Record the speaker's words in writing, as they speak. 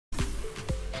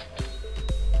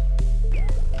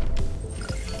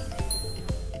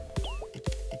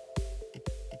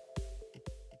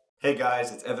Hey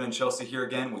guys, it's Evan and Chelsea here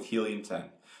again with Helium 10.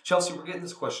 Chelsea, we're getting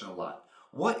this question a lot.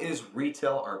 What is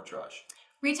retail arbitrage?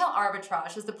 Retail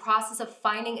arbitrage is the process of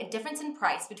finding a difference in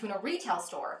price between a retail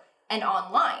store and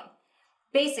online.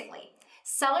 Basically,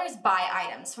 sellers buy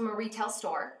items from a retail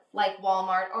store, like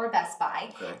Walmart or Best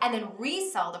Buy, and then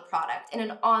resell the product in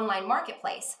an online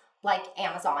marketplace, like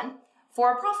Amazon,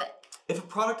 for a profit. If a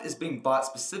product is being bought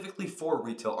specifically for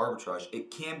retail arbitrage,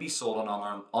 it can be sold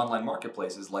on online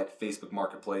marketplaces like Facebook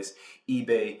Marketplace,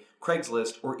 eBay,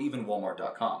 Craigslist, or even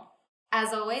Walmart.com.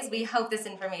 As always, we hope this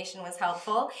information was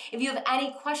helpful. If you have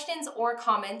any questions or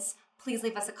comments, please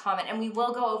leave us a comment and we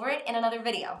will go over it in another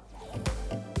video.